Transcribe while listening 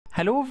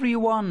Hello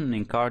everyone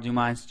in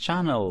CardioMind's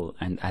channel,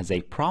 and as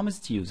I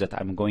promised you that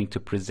I'm going to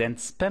present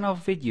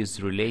spin-off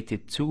videos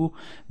related to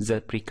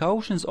the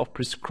precautions of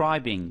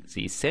prescribing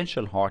the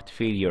essential heart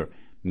failure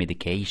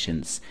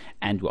medications,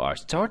 and we are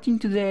starting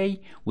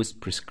today with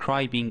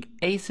prescribing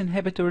ACE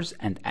inhibitors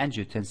and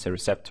angiotensin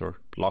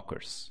receptor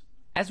blockers.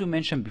 As we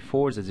mentioned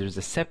before, that there is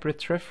a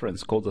separate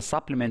reference called the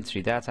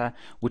supplementary data,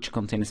 which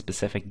contains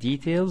specific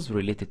details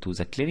related to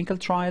the clinical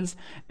trials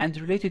and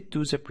related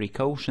to the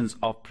precautions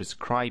of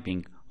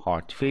prescribing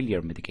heart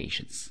failure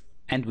medications.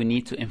 And we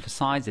need to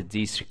emphasize that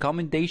these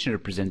recommendations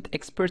represent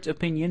expert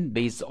opinion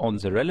based on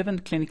the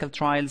relevant clinical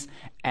trials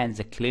and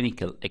the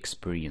clinical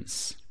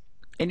experience.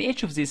 In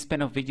each of these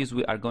spin-off videos,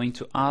 we are going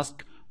to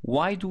ask,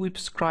 why do we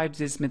prescribe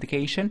this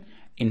medication?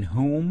 In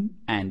whom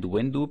and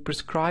when do we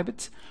prescribe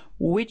it?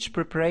 Which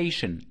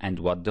preparation and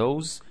what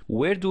dose?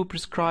 Where do we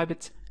prescribe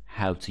it?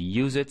 How to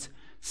use it?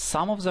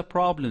 Some of the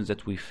problems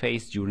that we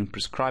face during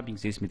prescribing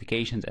these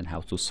medications and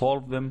how to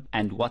solve them,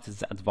 and what is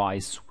the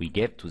advice we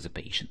give to the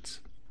patients.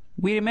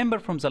 We remember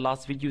from the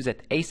last video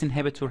that ACE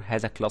inhibitor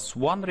has a class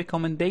 1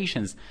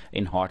 recommendations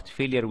in heart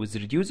failure with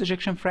reduced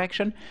ejection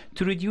fraction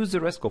to reduce the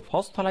risk of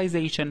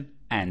hospitalization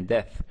and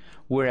death,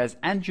 whereas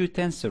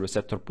angiotensin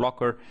receptor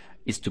blocker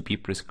is to be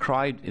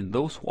prescribed in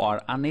those who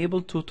are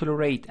unable to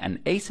tolerate an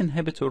ACE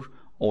inhibitor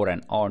or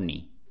an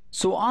ARB.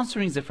 So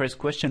answering the first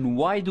question,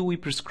 why do we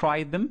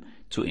prescribe them?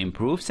 To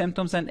improve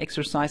symptoms and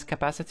exercise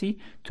capacity,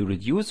 to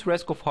reduce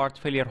risk of heart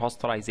failure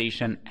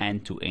hospitalization,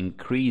 and to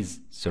increase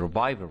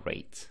survival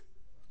rate.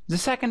 The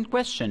second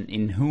question,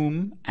 in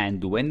whom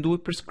and when do we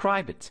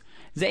prescribe it?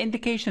 The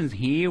indications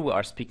here, we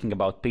are speaking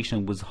about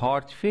patients with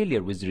heart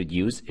failure with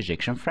reduced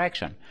ejection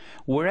fraction,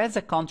 whereas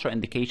the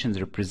contraindications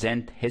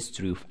represent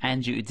history of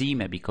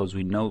angioedema, because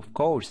we know, of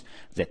course,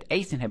 that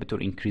ACE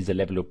inhibitor increase the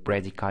level of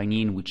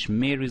bradykinin, which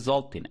may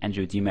result in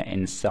angioedema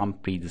in some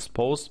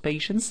predisposed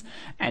patients,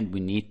 and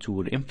we need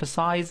to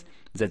emphasize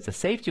that the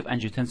safety of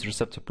angiotensin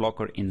receptor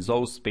blocker in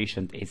those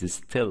patients is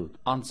still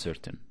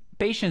uncertain.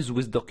 Patients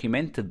with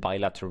documented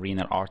bilateral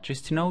renal artery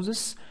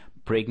stenosis,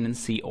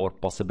 pregnancy or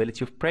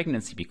possibility of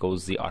pregnancy,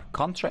 because they are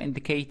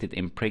contraindicated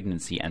in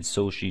pregnancy and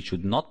so she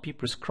should not be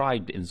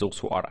prescribed in those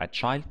who are at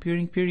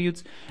childbearing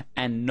periods,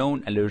 and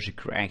known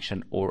allergic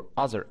reaction or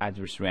other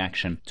adverse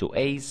reaction to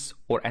ACE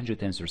or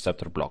angiotensin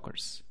receptor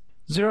blockers.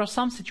 There are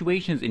some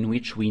situations in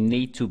which we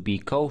need to be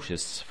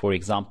cautious. For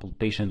example,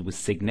 patients with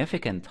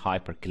significant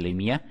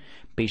hyperkalemia,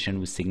 patients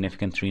with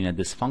significant renal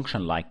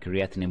dysfunction like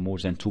creatinine more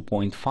than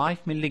 2.5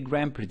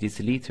 mg per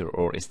deciliter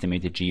or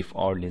estimated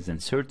GFR less than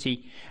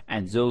 30,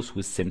 and those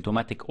with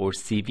symptomatic or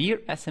severe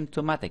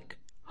asymptomatic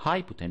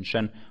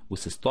hypotension with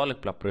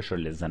systolic blood pressure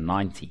less than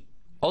 90.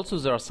 Also,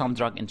 there are some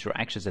drug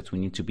interactions that we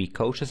need to be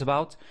cautious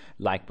about,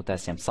 like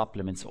potassium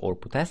supplements or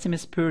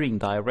potassium-sparing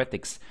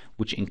diuretics,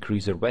 which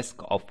increase the risk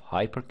of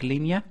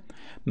hyperkalemia,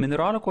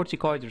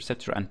 mineralocorticoid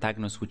receptor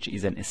antagonists, which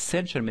is an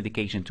essential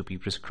medication to be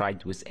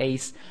prescribed with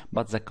ACE,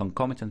 but the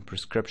concomitant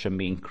prescription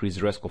may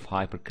increase risk of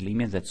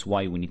hyperkalemia. That's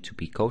why we need to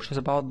be cautious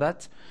about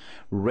that.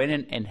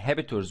 Renin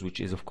inhibitors, which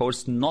is of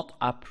course not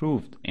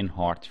approved in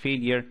heart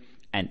failure,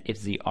 and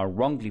if they are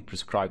wrongly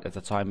prescribed at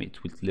the time,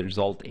 it will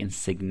result in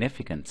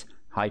significant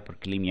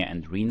hyperkalemia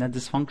and renal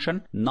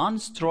dysfunction,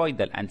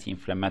 non-steroidal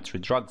anti-inflammatory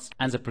drugs,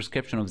 and the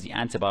prescription of the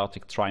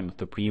antibiotic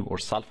trimethoprim or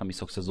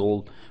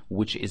sulfamethoxazole,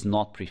 which is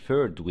not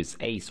preferred with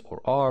ACE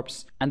or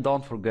ARBs. And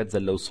don't forget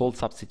the low salt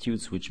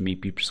substitutes, which may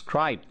be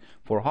prescribed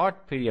for heart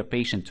failure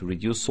patients to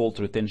reduce salt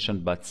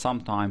retention, but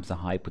sometimes the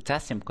high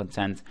potassium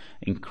content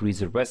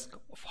increases the risk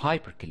of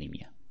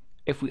hyperkalemia.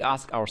 If we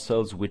ask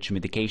ourselves which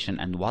medication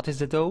and what is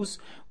the dose,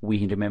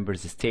 we remember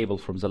this table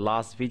from the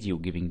last video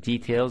giving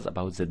details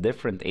about the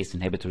different ACE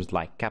inhibitors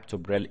like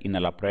captopril,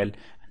 enalapril, and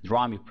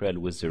ramipril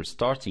with their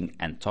starting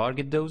and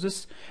target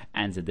doses,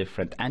 and the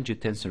different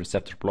angiotensin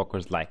receptor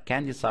blockers like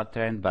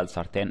candesartan,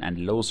 valsartan, and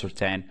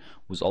losartan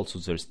with also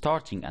their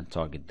starting and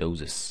target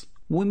doses.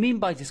 We mean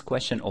by this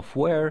question of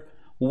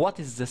what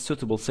is the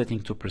suitable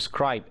setting to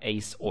prescribe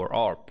ACE or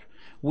ARB?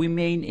 We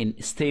mean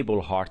in stable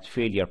heart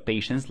failure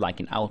patients, like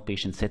in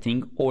outpatient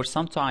setting, or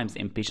sometimes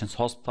in patients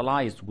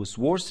hospitalized with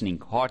worsening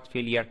heart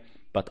failure,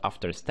 but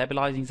after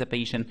stabilizing the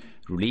patient,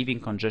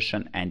 relieving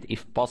congestion, and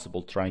if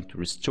possible trying to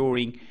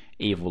restoring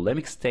a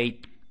volemic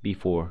state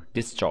before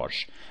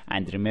discharge.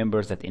 And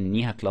remember that in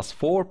NIHA class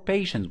 4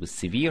 patients with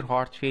severe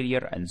heart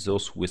failure and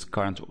those with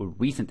current or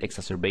recent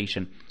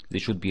exacerbation, they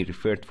should be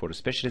referred for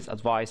specialist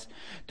advice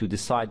to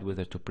decide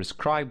whether to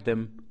prescribe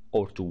them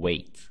or to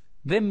wait.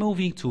 Then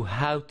moving to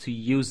how to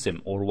use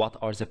them, or what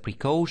are the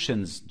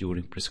precautions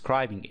during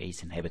prescribing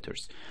ACE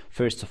inhibitors.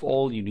 First of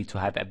all, you need to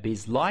have a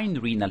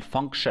baseline renal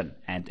function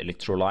and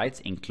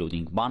electrolytes,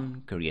 including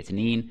BUN,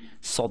 creatinine,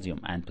 sodium,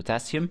 and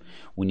potassium.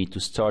 We need to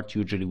start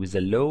usually with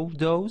a low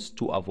dose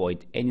to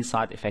avoid any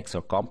side effects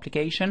or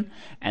complication,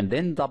 and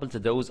then double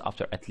the dose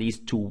after at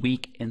least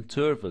 2-week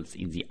intervals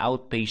in the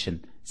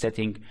outpatient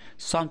setting.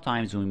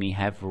 Sometimes we may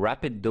have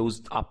rapid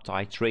dose up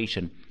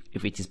titration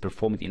if it is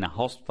performed in a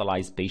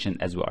hospitalized patient,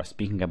 as we are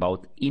speaking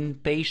about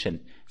inpatient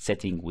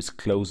setting with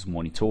close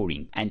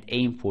monitoring, and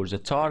aim for the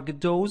target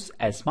dose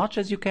as much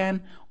as you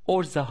can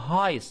or the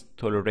highest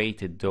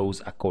tolerated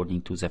dose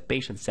according to the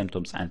patient's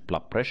symptoms and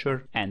blood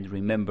pressure. And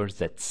remember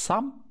that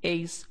some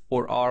ACE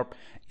or ARB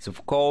is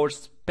of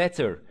course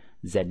better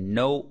than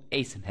no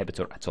ACE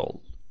inhibitor at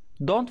all.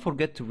 Don't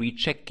forget to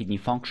recheck kidney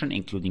function,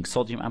 including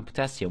sodium and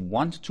potassium,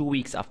 1 to 2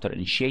 weeks after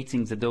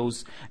initiating the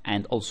dose,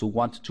 and also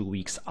 1 to 2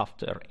 weeks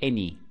after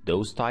any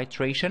dose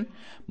titration.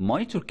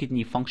 Monitor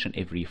kidney function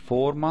every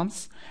 4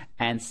 months,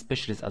 and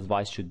specialist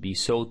advice should be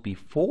sought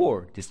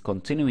before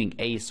discontinuing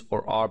ACE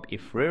or ARB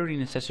if rarely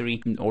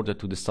necessary, in order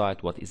to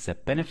decide what is the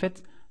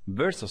benefit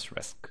versus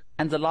risk.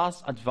 And the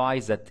last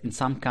advice, that in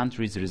some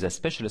countries there is a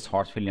specialist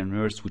heart failure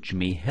nurse which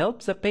may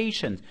help the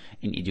patient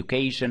in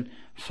education,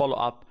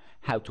 follow-up,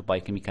 how to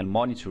biochemical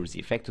monitor the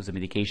effect of the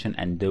medication,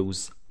 and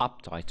dose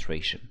up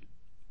titration.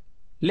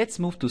 Let's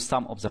move to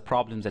some of the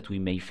problems that we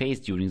may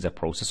face during the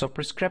process of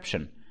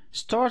prescription,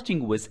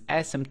 starting with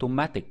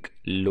asymptomatic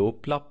low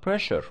blood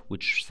pressure,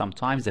 which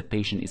sometimes the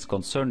patient is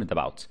concerned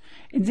about.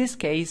 In this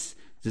case,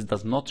 this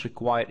does not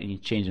require any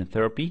change in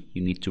therapy.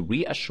 You need to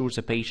reassure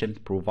the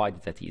patient,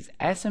 provided that he is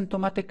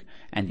asymptomatic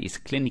and is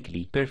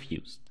clinically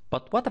perfused.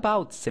 But what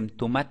about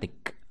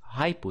symptomatic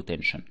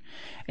hypotension?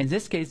 In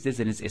this case,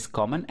 dizziness is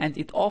common and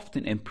it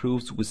often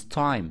improves with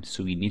time,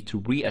 so you need to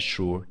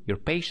reassure your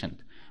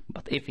patient.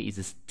 But if he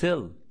is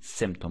still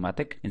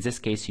symptomatic, in this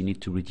case you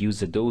need to reduce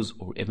the dose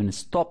or even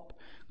stop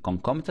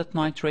concomitant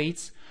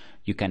nitrates.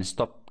 You can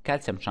stop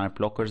calcium channel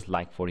blockers,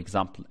 like for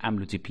example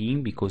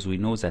amlodipine, because we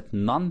know that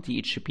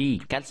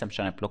non-DHP calcium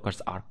channel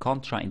blockers are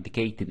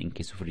contraindicated in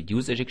case of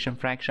reduced ejection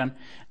fraction,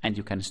 and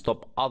you can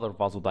stop other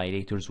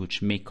vasodilators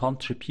which may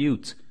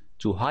contribute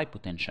to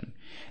hypotension.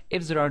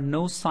 If there are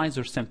no signs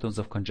or symptoms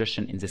of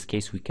congestion, in this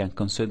case we can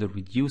consider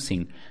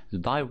reducing the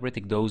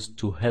diuretic dose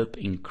to help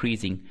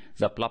increasing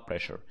the blood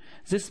pressure.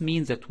 This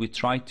means that we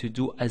try to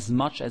do as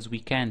much as we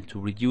can to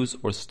reduce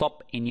or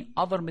stop any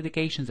other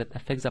medications that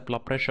affect the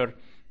blood pressure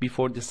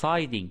before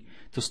deciding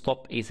to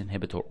stop ACE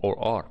inhibitor or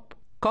ARB.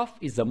 Cough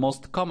is the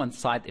most common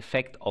side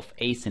effect of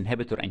ACE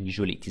inhibitor, and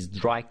usually it is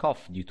dry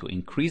cough due to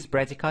increased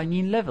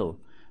bradykinin level.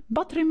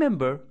 But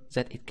remember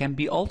that it can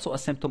be also a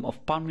symptom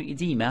of pulmonary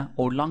edema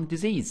or lung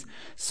disease,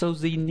 so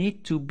they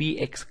need to be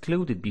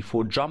excluded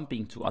before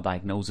jumping to a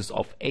diagnosis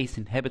of ACE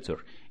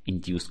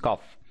inhibitor-induced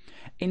cough.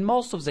 In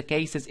most of the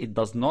cases, it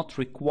does not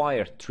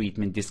require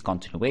treatment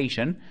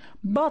discontinuation,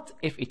 but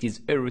if it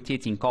is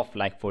irritating cough,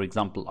 like for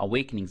example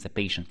awakening the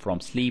patient from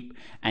sleep,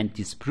 and it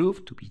is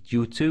proved to be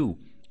due to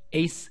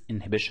ACE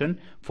inhibition,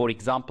 for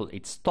example,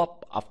 it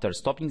stopped after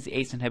stopping the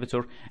ACE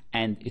inhibitor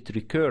and it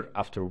recurred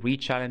after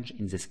re-challenge,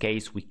 in this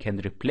case we can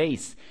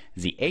replace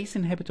the ACE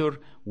inhibitor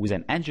with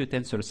an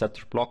angiotensin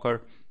receptor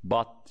blocker,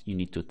 but you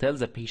need to tell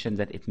the patient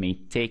that it may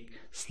take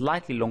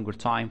slightly longer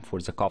time for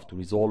the cough to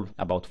resolve,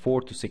 about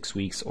 4 to 6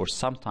 weeks or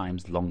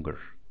sometimes longer.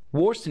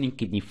 Worsening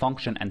kidney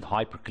function and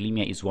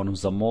hyperkalemia is one of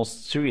the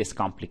most serious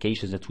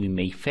complications that we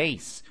may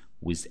face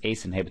with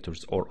ACE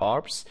inhibitors or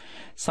ARBs.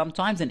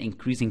 Sometimes an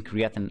increase in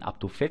creatinine up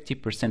to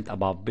 50%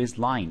 above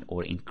baseline,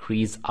 or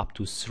increase up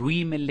to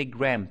 3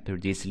 mg per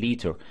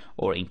deciliter,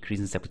 or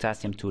increasing the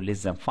potassium to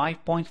less than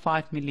 5.5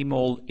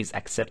 millimole is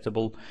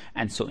acceptable,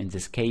 and so in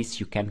this case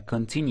you can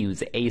continue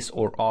the ACE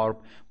or ARB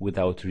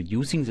without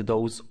reducing the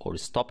dose or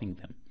stopping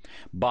them.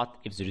 But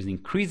if there is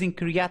increasing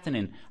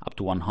creatinine up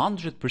to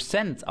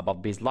 100%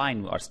 above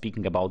baseline, we are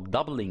speaking about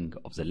doubling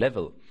of the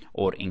level,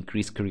 or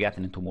increased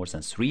creatinine to more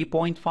than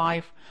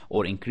 3.5,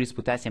 or increased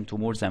potassium to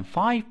more than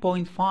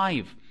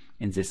 5.5.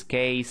 In this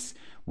case,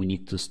 we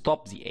need to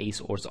stop the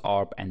ACE or the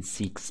ARB and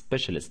seek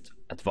specialist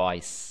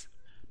advice.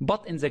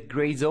 But in the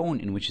gray zone,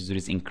 in which there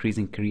is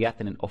increasing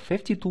creatinine of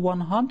 50 to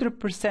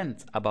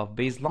 100% above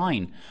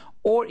baseline,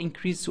 or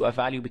increase to a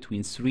value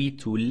between 3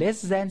 to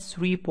less than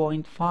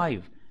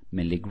 3.5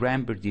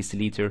 milligram per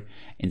deciliter,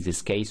 in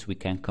this case we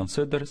can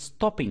consider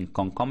stopping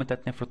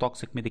concomitant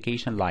nephrotoxic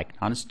medication like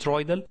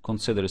non-steroidal,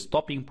 consider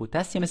stopping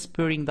potassium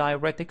sparing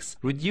diuretics,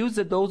 reduce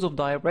the dose of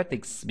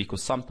diuretics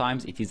because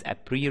sometimes it is a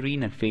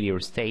pre-renal failure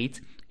state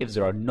if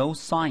there are no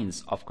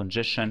signs of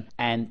congestion,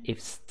 and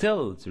if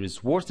still there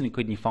is worsening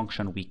kidney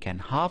function, we can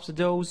halve the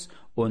dose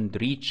and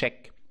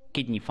recheck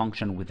kidney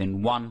function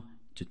within 1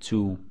 to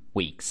 2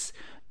 weeks.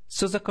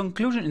 So the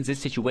conclusion in this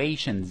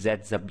situation is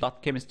that the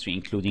blood chemistry,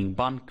 including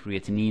BUN,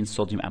 creatinine,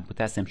 sodium and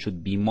potassium,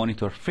 should be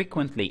monitored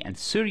frequently and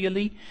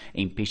serially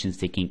in patients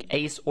taking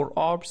ACE or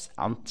ARBs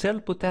until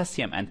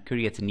potassium and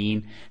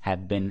creatinine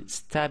have been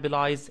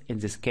stabilized. In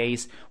this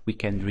case, we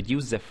can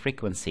reduce the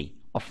frequency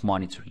of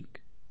monitoring.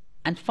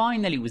 And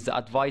finally, with the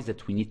advice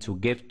that we need to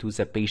give to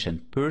the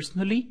patient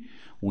personally,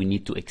 We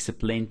need to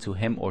explain to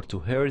him or to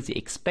her the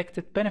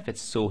expected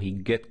benefits so he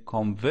get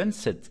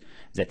convinced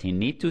that he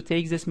need to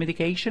take this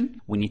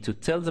medication. We need to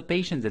tell the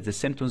patient that the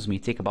symptoms may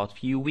take about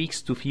few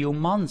weeks to few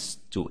months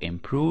to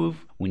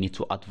improve. We need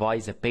to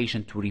advise the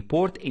patient to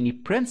report any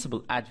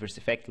principal adverse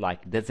effect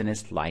like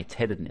dizziness,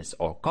 lightheadedness,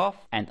 or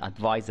cough, and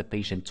advise the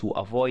patient to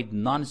avoid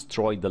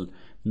non-steroidal,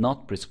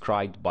 not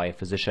prescribed by a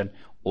physician,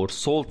 or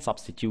salt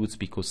substitutes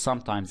because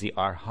sometimes they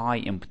are high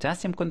in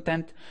potassium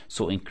content,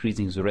 so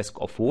increasing the risk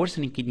of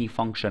worsening kidney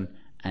function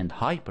and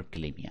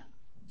hyperkalemia.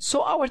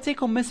 So our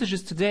take-home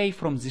messages today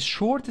from this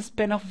short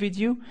spin-off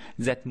video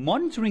that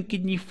monitoring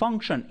kidney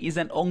function is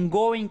an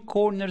ongoing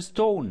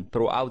cornerstone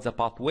throughout the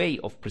pathway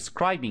of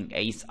prescribing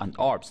ACE and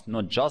ARBs,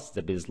 not just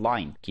the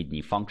baseline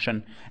kidney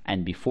function,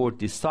 and before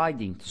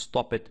deciding to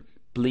stop it,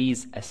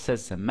 please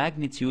assess the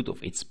magnitude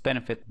of its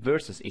benefit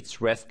versus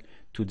its risk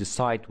to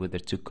decide whether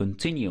to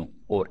continue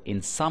or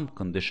in some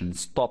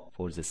conditions stop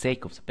for the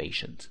sake of the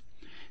patient.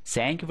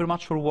 Thank you very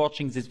much for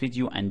watching this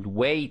video and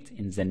wait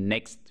in the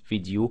next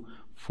video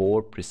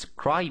for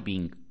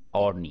prescribing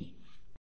ARNI.